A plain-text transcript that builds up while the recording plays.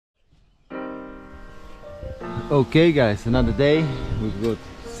Okay guys, another day. We've got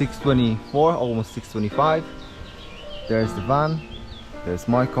 6:24, almost 6:25. There's the van, there's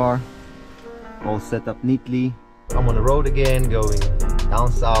my car, all set up neatly. I'm on the road again, going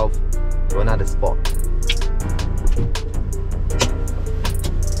down south to another spot.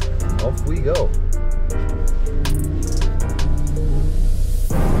 Off we go.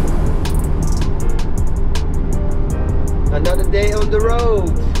 Another day on the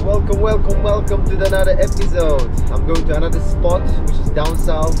road. Welcome to another episode. I'm going to another spot which is down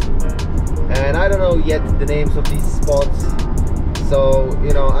south, and I don't know yet the names of these spots, so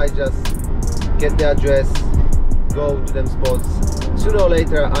you know, I just get the address, go to them spots. Sooner or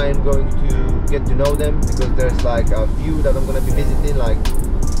later I am going to get to know them, because there's like a few that I'm going to be visiting, like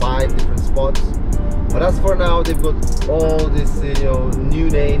 5 different spots. But as for now, they've got all this, you know, new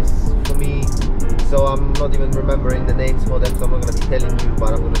names for me, so I'm not even remembering the names for them, so I'm not going to be telling you,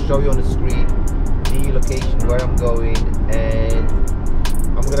 but I'm going to show you on the screen the location where I'm going. And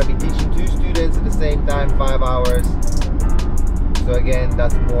I'm going to be teaching 2 students at the same time, 5 hours. So again,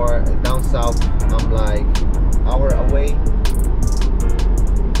 that's more down south. I'm like an hour away.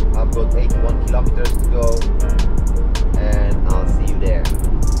 I've got 81 kilometers to go, and I'll see you there.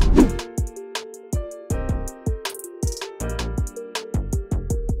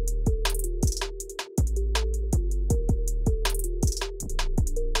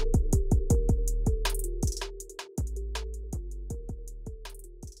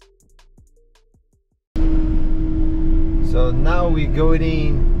 So now we're going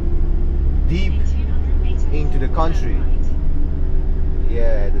in deep into the country.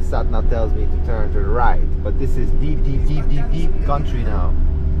 Yeah, the sat nav tells me to turn to the right, but this is deep country now.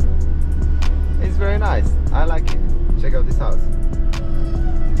 It's very nice. I like it. Check out this house.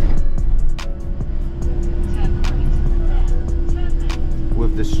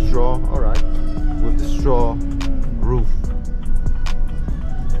 With the straw, alright. With the straw roof.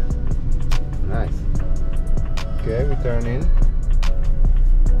 Nice. Okay, we turn in.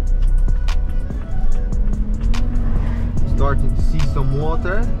 Starting to see some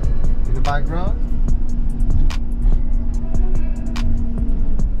water in the background.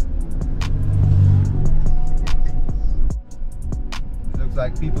 It looks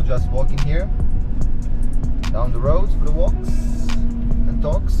like people just walking here down the roads for the walks and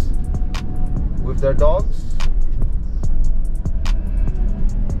talks with their dogs.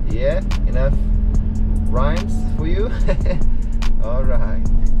 Yeah, enough rhymes for you. All right.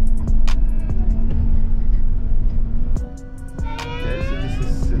 Okay, so this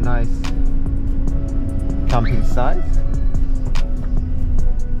is a nice camping site.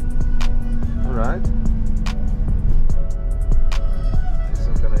 All right. There's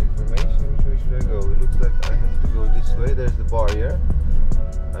some kind of information. Which way should I go? It looks like I have to go this way. There's the barrier,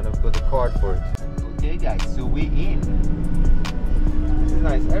 and I've got a card for it. Okay, guys. So we're in. This is a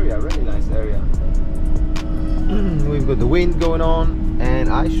nice area. Really nice area. We've got the wind going on, and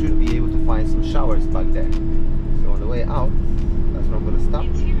I should be able to find some showers back there. So on the way out, that's where I'm going to stop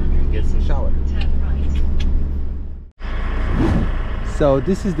and get some shower. So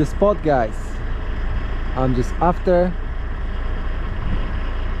this is the spot, guys. I'm just after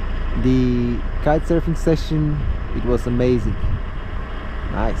the kite surfing session. It was amazing.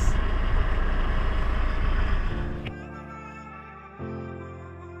 Nice.